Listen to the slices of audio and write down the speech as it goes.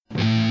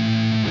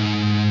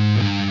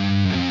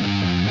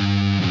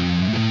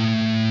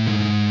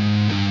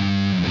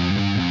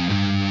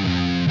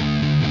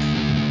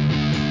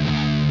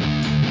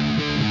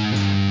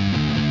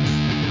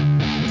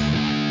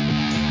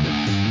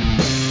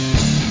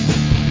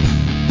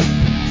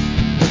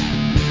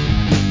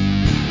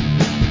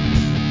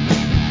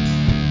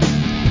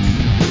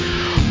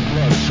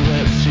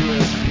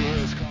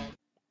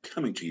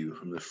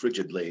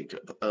frigid lake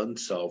of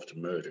unsolved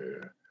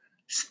murder.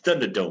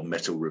 Thunderdome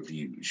Metal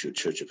Reviews, your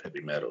church of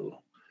heavy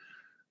metal.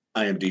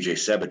 I am DJ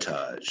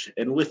Sabotage,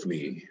 and with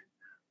me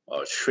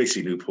are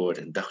Tracy Newport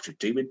and Dr.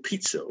 David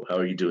Pizzo. How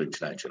are you doing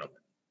tonight, gentlemen?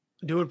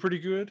 Doing pretty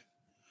good.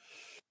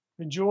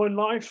 Enjoying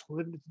life,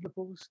 living to the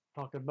fullest,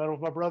 talking metal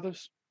with my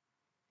brothers.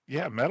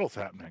 Yeah, metal's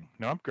happening.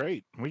 No, I'm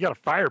great. We got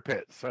a fire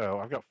pit,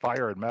 so I've got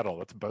fire and metal.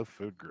 That's both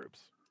food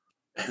groups.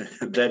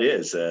 That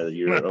is,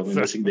 you're only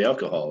missing the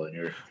alcohol, and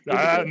you're.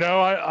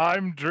 No,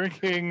 I'm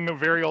drinking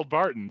very old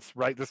Bartons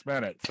right this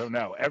minute. So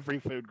no, every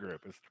food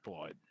group is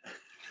deployed.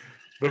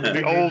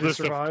 The oldest.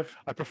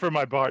 I prefer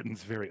my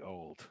Bartons very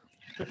old.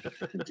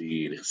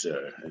 Indeed,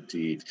 sir.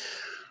 Indeed.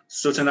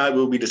 So tonight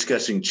we'll be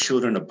discussing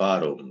Children of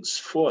Bodom's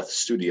fourth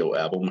studio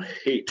album,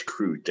 Hate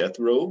Crew Death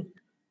Row,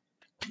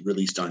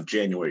 released on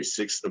January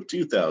 6th of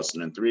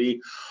 2003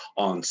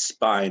 on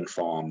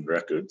Spinefarm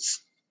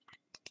Records.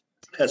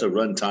 Has a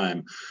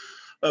runtime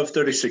of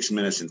 36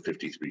 minutes and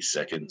 53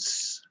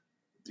 seconds.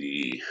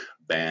 The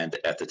band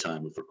at the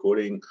time of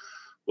recording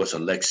was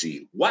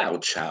Alexi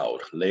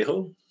Wildchild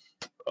Lejo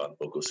on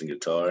vocals and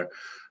guitar.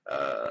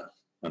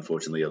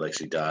 Unfortunately,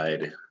 Alexi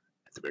died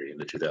at the very end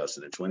of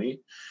 2020.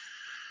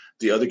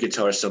 The other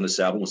guitarist on this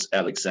album was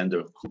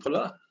Alexander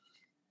Kupola,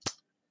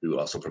 who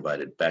also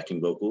provided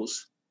backing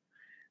vocals.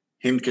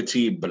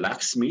 Hinkati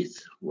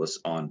Blacksmith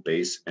was on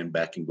bass and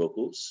backing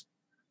vocals.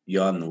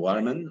 Jan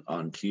Warman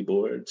on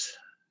keyboards.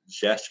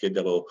 Jaske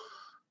W.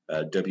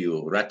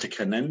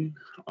 Ratikanen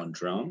on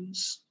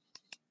drums.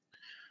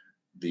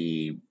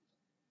 The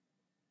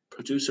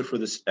producer for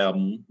this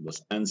album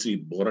was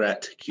Anzi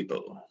Borat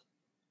Kipo.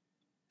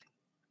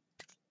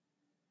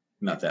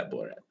 Not that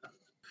Borat.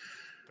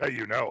 That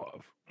you know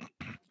of.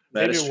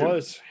 That Maybe is it true.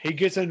 was. He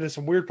gets into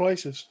some weird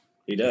places.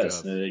 He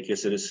does. I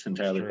guess it is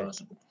entirely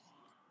possible.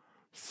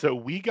 So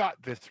we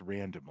got this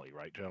randomly,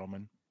 right,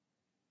 gentlemen?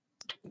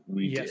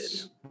 We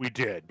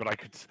did, but I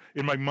could,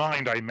 in my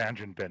mind, I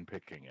imagined Ben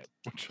picking it,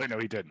 which I know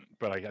he didn't,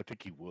 but I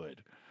think he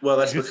would. Well,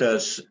 that's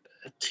because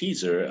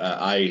teaser.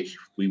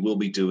 We will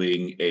be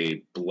doing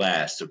a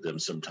blast of them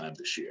sometime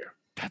this year.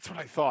 That's what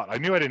I thought. I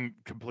knew I didn't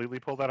completely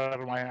pull that out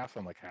of my ass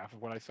on like half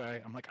of what I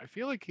say. I'm like, I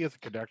feel like he has a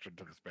connection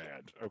to this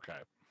band. Okay.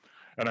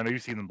 And I know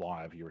you've seen them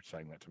live. You were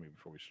saying that to me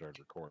before we started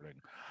recording.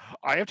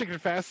 I have to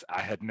confess,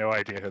 I had no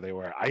idea who they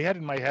were. I had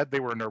in my head they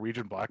were a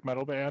Norwegian black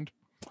metal band.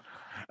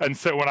 And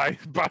so when I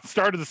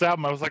started this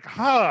album, I was like,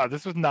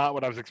 this was not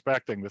what I was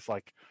expecting. This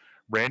like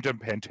random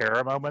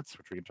Pantera moments,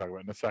 which we can talk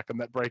about in a second,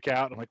 that break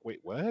out. I'm like, wait,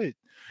 what? And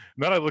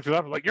then I looked it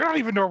up. I'm like, you're not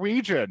even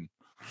Norwegian.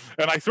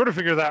 And I sort of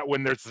figure that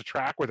when there's the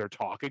track where they're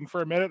talking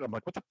for a minute, I'm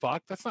like, what the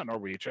fuck? That's not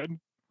Norwegian.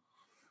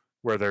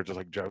 Where they're just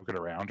like joking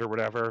around or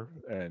whatever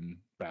and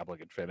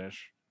babbling in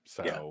Finnish.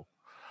 So,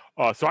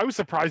 so I was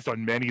surprised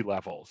on many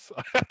levels,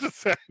 I have to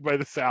say, by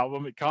this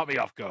album. It caught me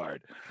off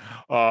guard.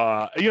 And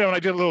I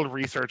did a little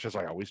research, as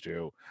I always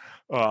do,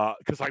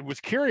 because I was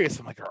curious.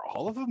 I'm like, are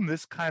all of them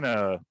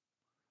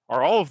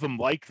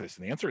like this?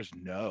 And the answer is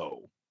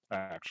no,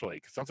 actually.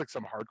 Because it sounds like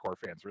some hardcore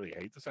fans really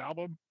hate this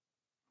album,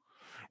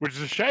 which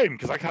is a shame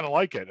because I kind of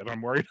like it, and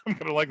I'm worried I'm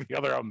going to like the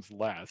other albums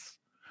less.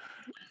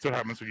 So what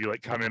happens when you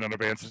like come in on a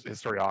band's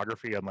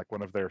historiography and like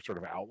one of their sort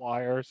of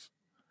outliers?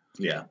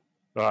 Yeah.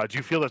 Do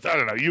you feel that? I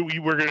don't know.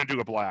 You were going to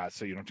do a blast,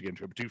 so you don't have to get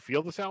into it. But do you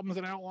feel this album is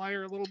an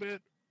outlier a little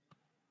bit?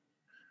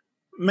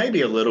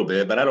 Maybe a little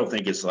bit, but I don't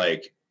think it's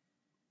like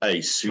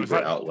a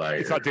super outlier.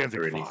 It's not Danzig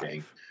or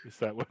anything. 5. Is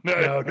that what?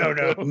 No,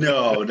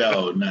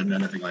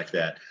 nothing like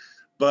that.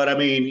 But I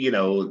mean,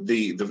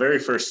 the very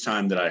first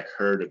time that I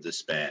heard of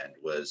this band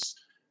was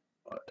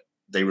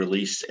they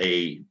released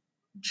a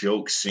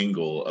joke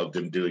single of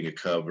them doing a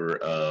cover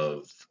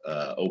of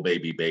 "Oh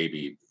Baby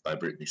Baby" by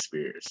Britney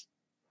Spears.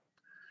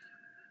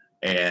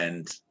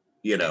 And,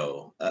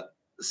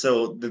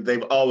 so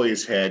they've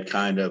always had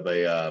kind of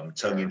a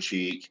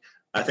tongue-in-cheek.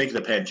 I think the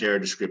Pantera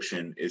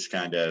description is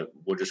kind of,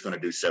 we're just going to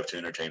do stuff to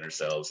entertain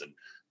ourselves and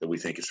that we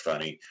think is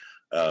funny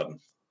kind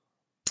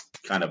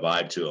of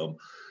vibe to them.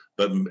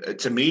 But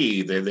to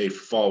me, they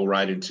fall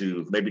right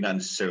into, maybe not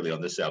necessarily on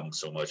this album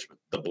so much, but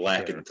the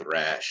black and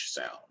thrash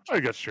sound. I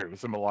think that's true.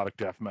 Some melodic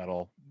death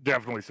metal.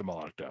 Definitely some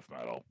melodic death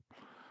metal.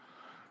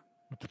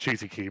 With the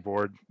cheesy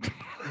keyboard.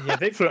 Yeah,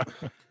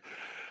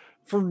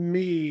 for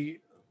me,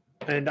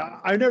 and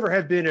I never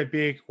have been a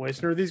big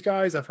listener of these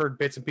guys. I've heard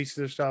bits and pieces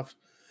of stuff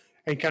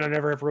and kind of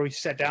never have really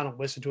sat down and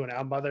listened to an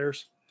album by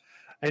theirs.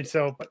 And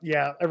so, but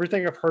yeah,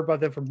 everything I've heard by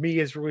them for me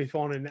is really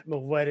fallen in that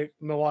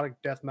melodic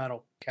death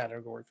metal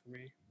category for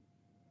me.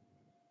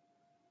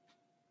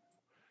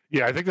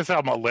 Yeah, I think this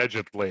album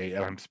allegedly,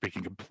 and I'm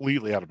speaking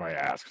completely out of my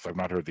ass because I've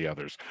not heard the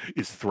others,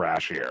 is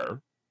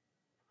thrashier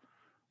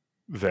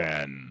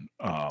than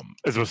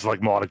as it was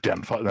like melodic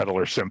death metal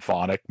or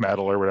symphonic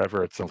metal or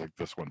whatever. It sounds like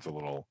this one's a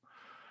little,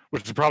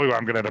 which is probably why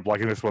I'm going to end up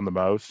liking this one the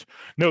most.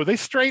 No, they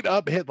straight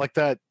up hit like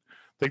that.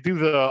 They do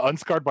the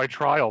Unscarred by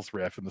Trials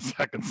riff in the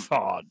second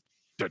song.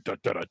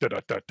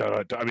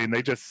 I mean,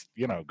 they just,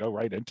 go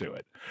right into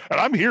it. And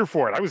I'm here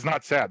for it. I was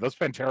not sad. Those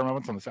Pantera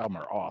moments on this album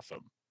are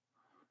awesome.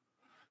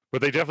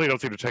 but they definitely don't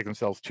seem to take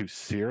themselves too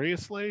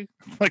seriously.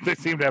 Like they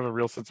seem to have a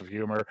real sense of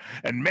humor.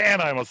 And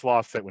man, I almost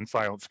lost it when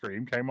Silent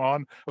Scream came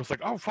on. I was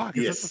like, oh fuck,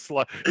 is Yes.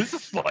 this a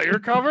Slayer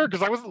cover?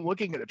 Because I wasn't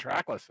looking at the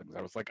track listings.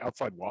 I was like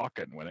outside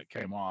walking when it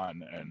came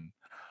on, and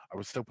I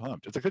was so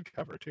pumped. It's a good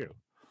cover too.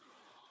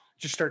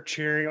 Just start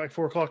cheering at like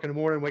 4 o'clock in the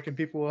morning, waking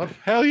people up.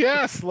 Hell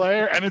yeah,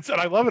 Slayer! And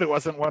I love it. It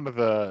wasn't one of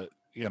the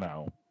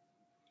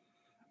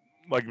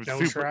like No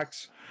super.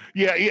 tracks.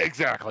 Yeah,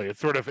 exactly. It's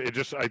sort of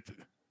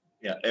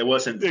Yeah, it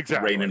wasn't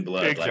exactly Rain and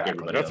Blood exactly. like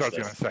everybody That's else what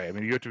I was does. gonna say. I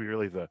mean, you have to be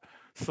really the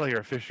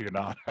Slayer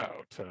aficionado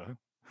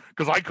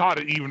because I caught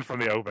it even from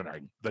the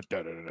opening. I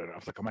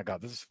was like, oh my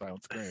god, this is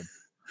Silent Scream.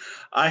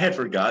 I had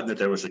forgotten that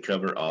there was a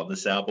cover on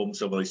this album,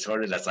 so when they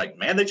started, I was like,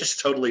 man, they just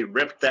totally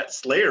ripped that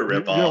Slayer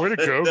rip Yeah, off. way to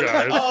go,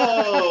 guys.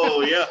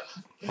 Oh, yeah.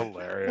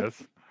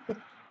 Hilarious.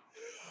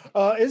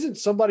 Isn't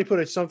somebody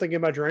put Something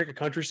in My Drink a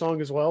country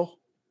song as well?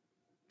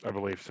 I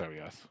believe so,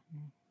 yes.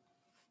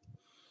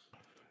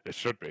 It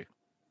should be. It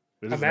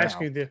is I'm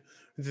asking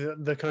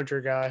the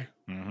country guy.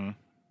 Mm-hmm.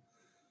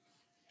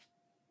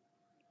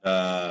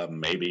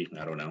 Maybe.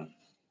 I don't know.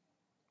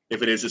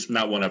 If it is, it's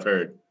not one I've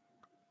heard.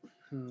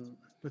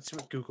 Let's see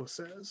what Google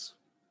says.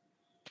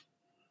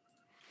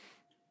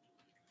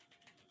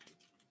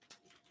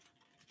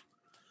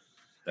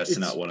 That's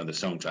not one of the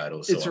song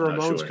titles. So It's a I'm not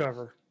Ramones sure.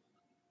 cover.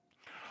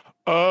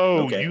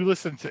 Oh, Okay. you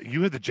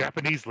had the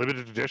Japanese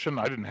limited edition?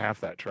 I didn't have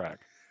that track.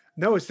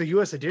 No, it's the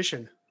U.S.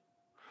 edition.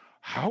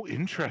 How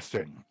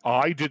interesting.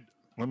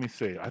 Let me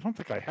see. I don't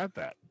think I had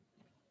that.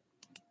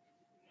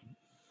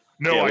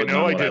 No, Yeah, it I wasn't know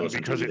on I what I didn't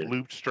listened to because it either.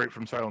 looped straight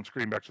from Silent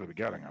Scream back to the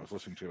beginning. I was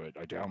listening to it.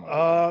 I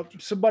downloaded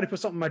it. Somebody put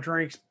Something in My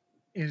Drinks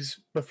is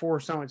before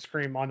Silent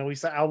Scream on at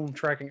least the album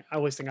tracking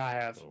listing I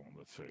have. Oh,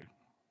 let's see.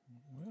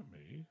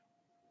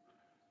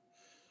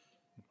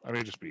 I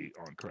may just be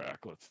on crack.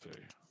 Let's see.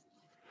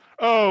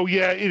 Oh,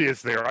 yeah, it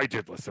is there. I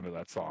did listen to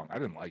that song. I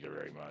didn't like it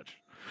very much.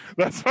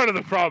 That's part of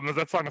the problem. Is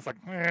that song is like,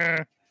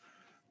 eh.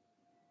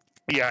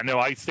 Yeah, no,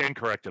 I stand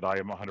corrected. I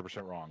am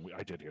 100% wrong.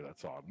 I did hear that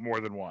song more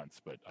than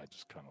once, but I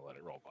just kind of let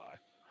it roll by.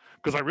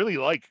 Because I really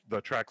like the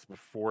tracks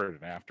before it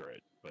and after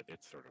it, but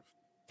it's sort of,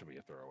 to me,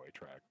 a throwaway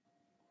track.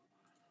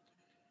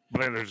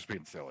 But they're just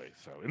being silly.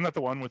 So, isn't that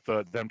the one with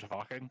them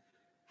talking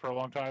for a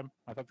long time?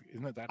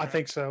 Isn't it that I track?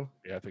 think so.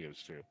 Yeah, I think it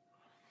was too.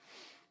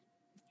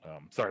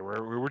 Sorry,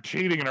 we're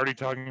cheating and already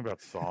talking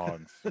about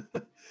songs.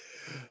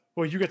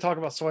 Well, you could talk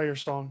about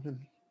Slayer's song and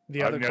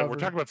the other cover. We're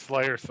talking about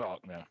Slayer song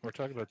now. We're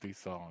talking about these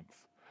songs.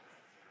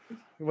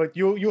 Like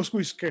you'll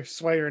squeeze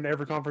Slayer in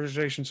every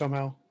conversation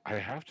somehow. I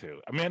have to.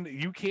 I mean,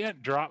 you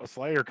can't drop a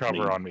Slayer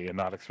cover on me and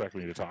not expect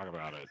me to talk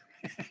about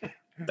it.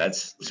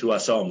 That's who I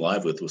saw him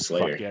live with was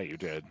Slayer. Fuck yeah, you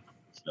did.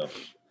 So,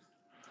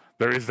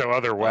 there is no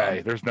other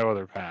way. There's no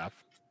other path.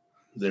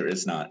 There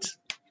is not.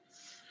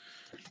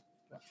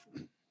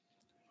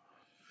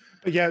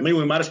 But yeah, I mean,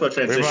 we might as well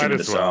transition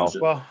into songs.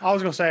 Well, I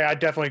was gonna say I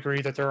definitely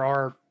agree that there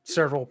are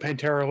several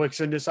Pantera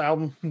licks in this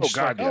album. Oh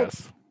God,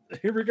 yes.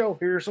 Here we go.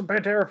 Here's some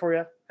Pantera for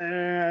you,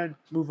 and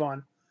move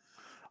on.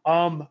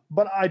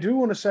 But I do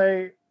want to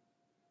say,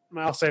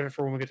 I'll save it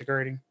for when we get to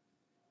grading.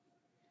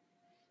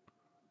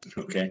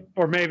 Okay.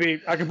 Or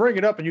maybe I can bring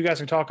it up and you guys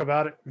can talk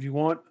about it if you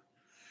want.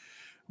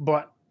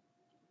 But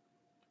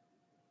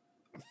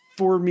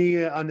for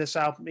me on this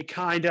album, it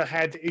kind of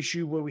had the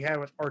issue what we had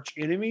with Arch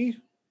Enemy,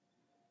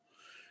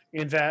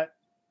 in that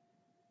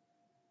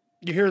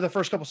you hear the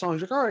first couple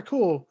songs, you're like, all right,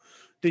 cool.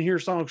 Then you hear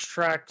songs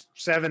tracked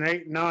 7,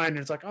 8, 9, and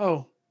it's like,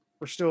 oh,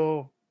 we're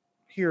still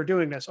here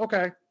doing this.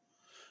 Okay.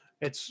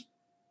 It's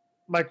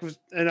like,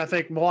 and I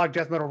think melodic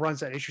death metal runs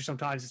that issue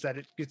sometimes, is that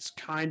it gets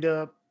kind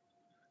of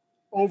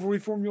overly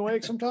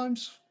formulaic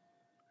sometimes.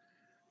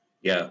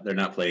 Yeah, they're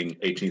not playing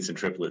 18ths and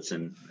triplets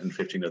and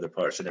 15 other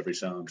parts in every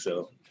song.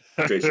 So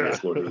Tracy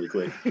gets bored really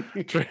quick.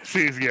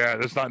 Tracy's, yeah,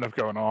 there's not enough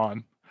going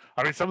on.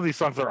 I mean, some of these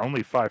songs are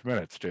only 5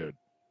 minutes, dude.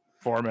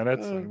 4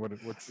 minutes. I mean,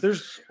 what's...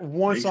 There's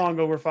one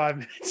song over 5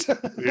 minutes.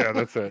 Yeah,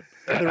 that's it.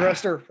 The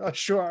rest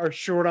are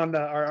short on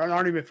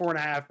aren't even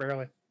 4.5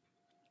 barely.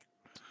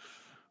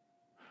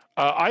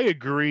 I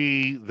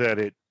agree that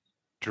it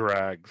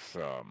drags.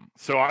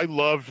 So I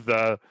loved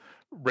the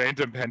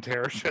random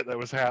Pantera shit that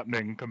was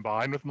happening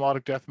combined with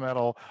melodic death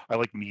metal. I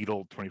like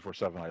Needle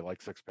 24/7. I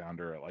like Six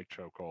Pounder. I like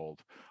Chokehold.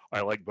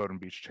 I like Bowden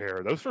Beach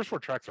Terror. Those first 4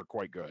 tracks are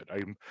quite good.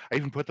 I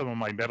even put them on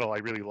my metal I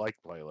really like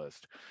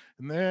playlist.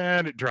 And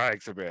then it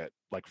drags a bit.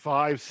 Like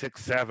 5,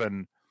 6,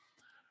 7,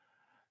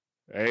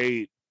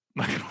 8.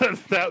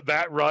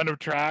 that run of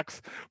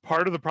tracks.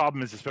 Part of the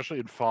problem is, especially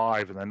in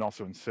 5 and then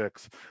also in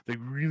 6, they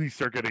really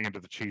start getting into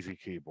the cheesy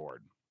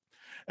keyboard.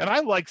 And I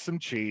like some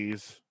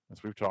cheese,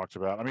 as we've talked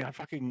about. I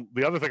mean,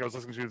 the other thing I was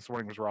listening to this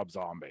morning was Rob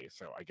Zombie,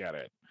 so I get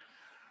it.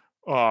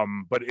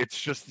 But it's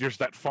just, there's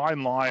that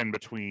fine line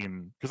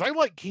between, because I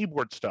like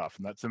keyboard stuff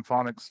and that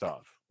symphonic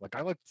stuff. Like,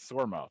 I like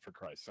Sorma, for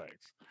Christ's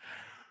sakes.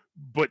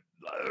 But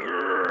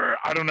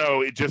I don't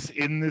know. It just,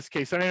 in this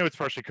case, I know it's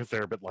partially because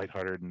they're a bit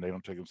lighthearted and they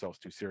don't take themselves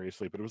too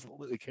seriously. But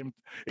it came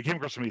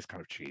across to me as kind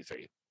of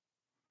cheesy.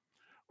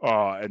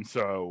 And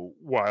so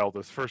while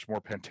those first more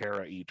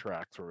Pantera-y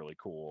tracks were really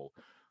cool,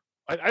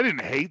 I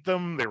didn't hate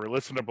them; they were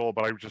listenable,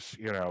 but I just,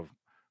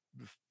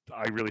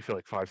 I really feel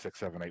like 5, 6,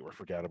 7, 8 were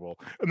forgettable.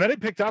 And then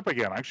it picked up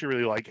again. I actually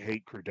really like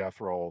Hate Crew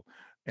Death Roll,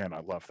 and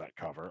I love that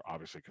cover,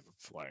 obviously because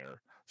it's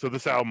Slayer. So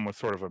this album was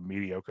sort of a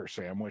mediocre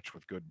sandwich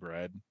with good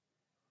bread.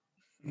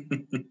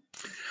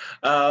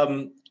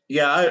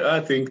 Yeah, I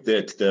think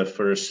that the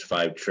first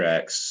 5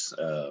 tracks,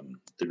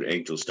 The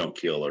Angels Don't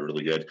Kill, are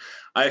really good.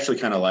 I actually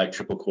kind of like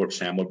Triple Corpse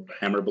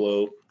Hammer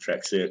Blow,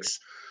 track 6.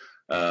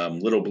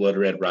 Little Blood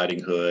Red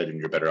Riding Hood and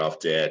You're Better Off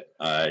Dead.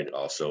 I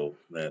also,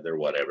 they're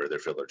whatever, they're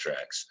filler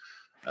tracks.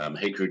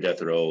 Hate Crew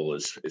Death Roll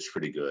is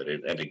pretty good.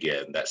 And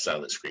again, that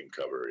Silent Scream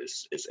cover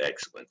is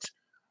excellent.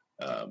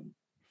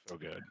 So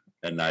good.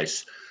 A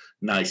nice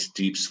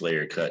deep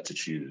Slayer cut to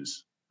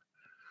choose.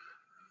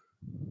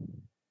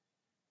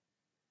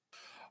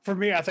 For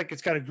me, I think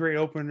it's got a great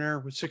opener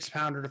with 6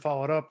 Pounder to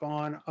follow it up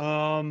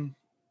on.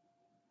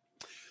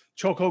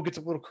 Chokehold gets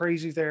a little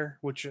crazy there,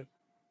 which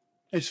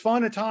is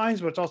fun at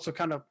times, but it's also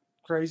kind of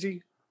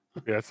crazy.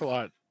 Yeah, it's a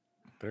lot.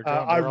 They're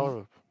all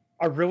over.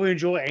 I really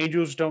enjoy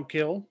Angels Don't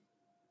Kill.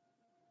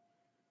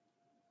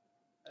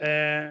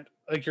 And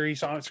like your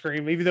Silent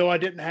Scream, even though I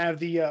didn't have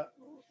the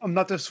I'm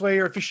not the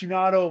Slayer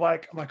aficionado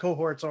like my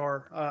cohorts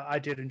are, I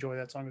did enjoy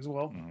that song as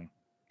well. Mm-hmm.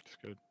 It's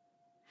good.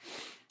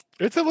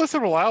 It's a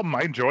listenable album.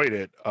 I enjoyed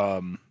it.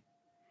 And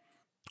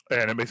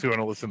it makes me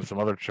want to listen to some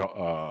other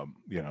Children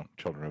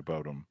of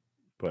Bodom.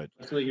 But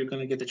luckily you're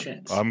gonna get the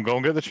chance. I'm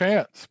gonna get the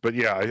chance. But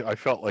yeah, I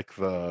felt like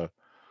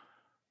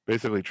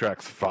basically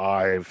tracks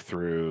 5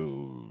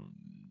 through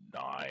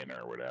 9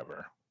 or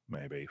whatever,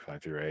 maybe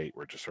 5 through 8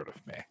 were just sort of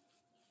meh.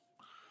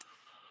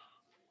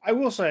 I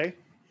will say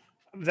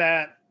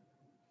that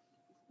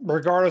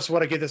regardless of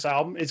what I get this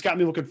album, it's got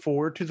me looking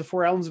forward to the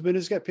 4 albums Ben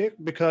has got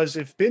picked, because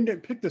if Ben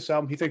didn't pick this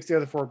album, he thinks the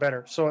other 4 are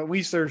better. So at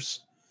least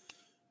there's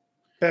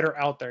better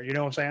out there. You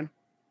know what I'm saying?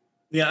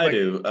 Yeah, I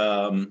do.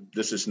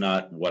 This is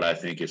not what I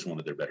think is one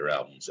of their better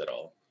albums at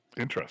all.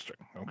 Interesting.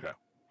 Okay.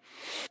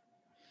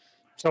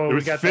 So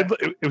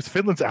it was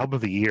Finland's album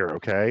of the year,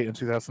 okay, in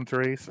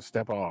 2003. So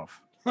step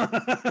off. Well,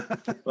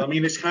 I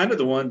mean, it's kind of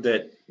the one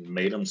that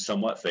made them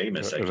somewhat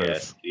famous, I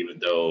guess, even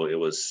though it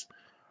was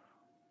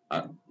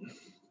Are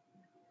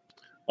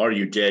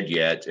You Dead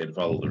Yet and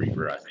Follow the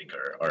Reaper, I think,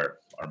 are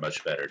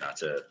much better. Not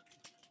to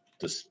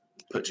just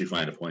put too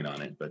fine a point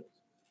on it, but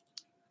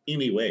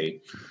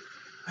anyway.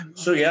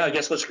 So yeah, I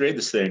guess let's grade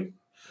this thing.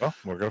 Well,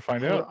 we're gonna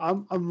find out.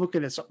 I'm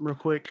looking at something real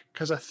quick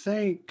because I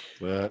think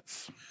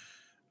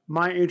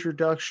my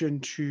introduction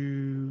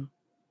to.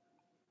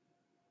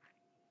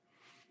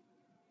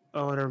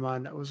 Oh, never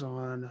mind. That was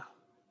on.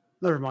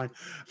 Never mind.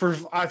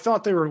 I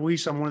thought they were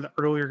released on one of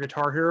the earlier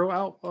Guitar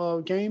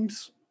Hero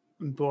games,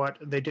 but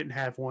they didn't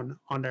have one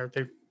on there.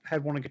 They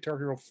had one in Guitar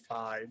Hero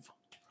 5,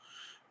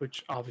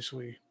 which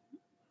obviously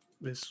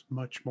is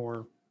much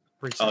more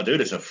recent. Oh,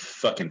 dude, it's a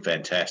fucking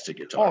fantastic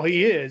guitar. Oh,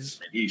 he is.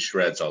 And he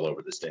shreds all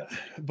over the stage.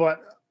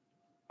 But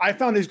I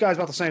found these guys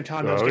about the same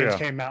time those games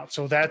came out,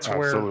 so that's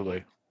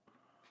where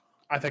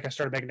I think I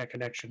started making that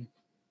connection.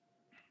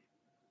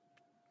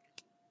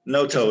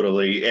 No,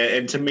 totally.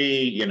 And to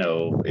me,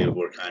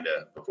 we're kind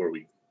of, before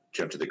we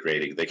jump to the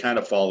grading, they kind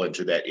of fall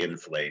into that In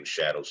Flames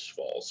Shadows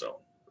Fall zone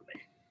for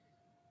me.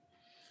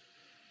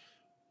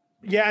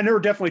 Yeah, and there were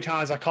definitely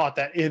times I caught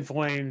that In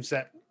Flames,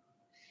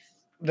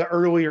 the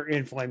earlier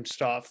In Flames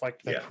stuff,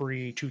 like the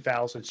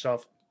pre-2000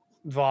 stuff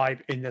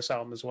vibe in this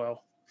album as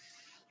well.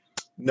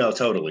 No,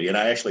 totally. And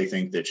I actually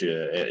think that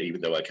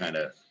even though I kind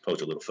of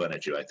poked a little fun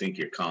at you, I think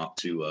your comp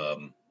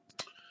to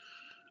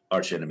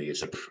Arch Enemy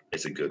is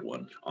a good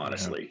one,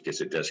 honestly, because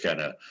it does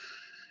kind of.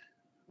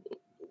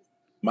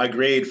 My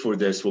grade for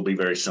this will be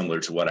very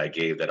similar to what I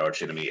gave that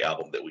Arch Enemy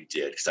album that we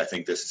did, because I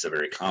think this is a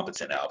very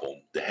competent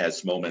album that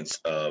has moments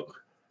of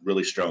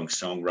really strong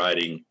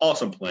songwriting,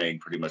 awesome playing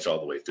pretty much all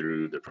the way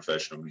through. They're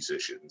professional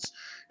musicians.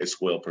 It's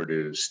well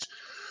produced,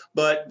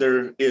 but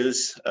there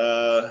is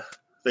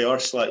they are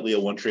slightly a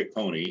one-trick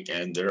pony,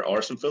 and there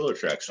are some filler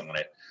tracks on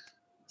it.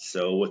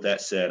 So with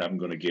that said, I'm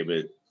going to give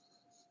it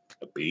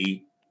a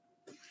B.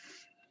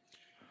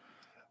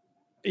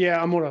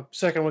 Yeah, I'm going to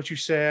second what you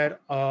said.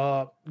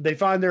 They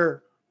find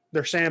their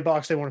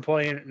sandbox they want to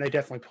play in it, and they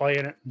definitely play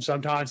in it. And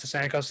sometimes the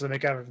sandcastles they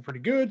make out of it are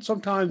pretty good.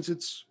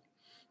 Sometimes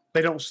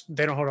they don't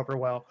hold up real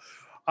well.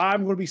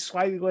 I'm going to be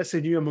slightly less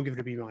than you. I'm going to give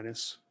it a B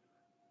minus.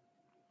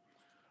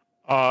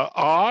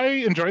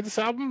 I enjoyed this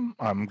album.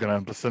 I'm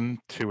going to listen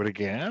to it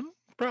again,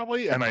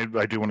 probably. And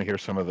I do want to hear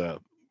some of the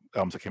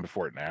albums that came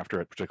before it and after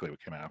it, particularly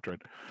what came after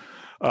it.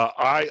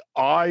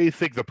 I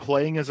think the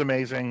playing is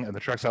amazing, and the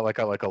tracks I like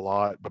a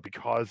lot, but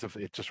because of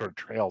it just sort of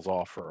trails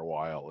off for a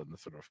while in the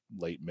sort of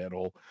late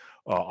middle,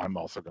 I'm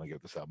also going to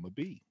give this album a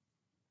B,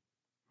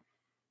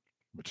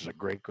 which is a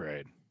great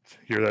grade.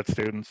 Hear that,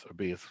 students? A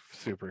B is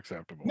super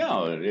acceptable.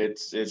 No,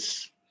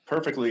 it's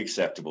perfectly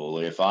acceptable.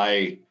 If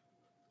I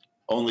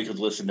only could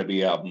listen to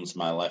B albums,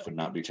 my life would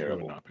not be terrible.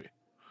 It would not be.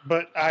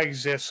 But I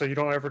exist, so you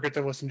don't ever get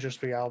to listen to just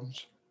B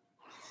albums.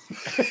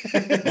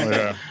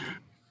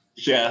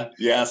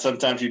 Yeah.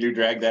 Sometimes you do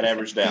drag that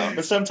average down,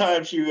 but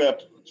sometimes you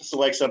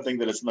select something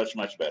that is much,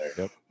 much better.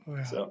 Yep. Oh,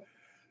 yeah. So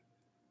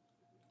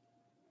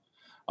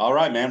All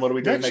right, man. What are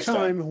we doing Next next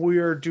time? time we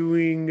are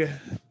doing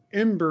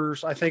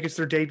Embers. I think it's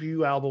their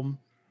debut album.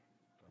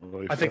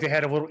 I think they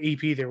had a little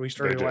EP there we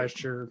started They did.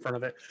 last year in front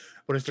of it,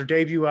 but it's their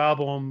debut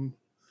album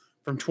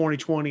from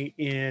 2020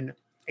 in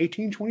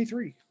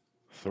 1823.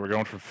 So we're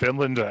going from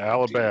Finland to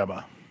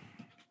Alabama.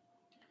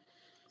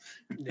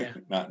 Yeah.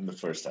 Not in the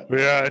first time.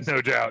 Yeah, no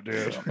doubt,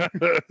 dude.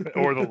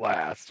 Or the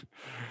last.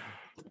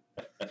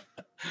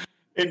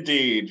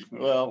 Indeed.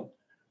 Well,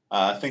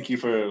 thank you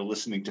for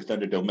listening to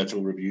Thunderdome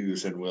Metal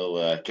Reviews, and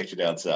we'll catch you down south.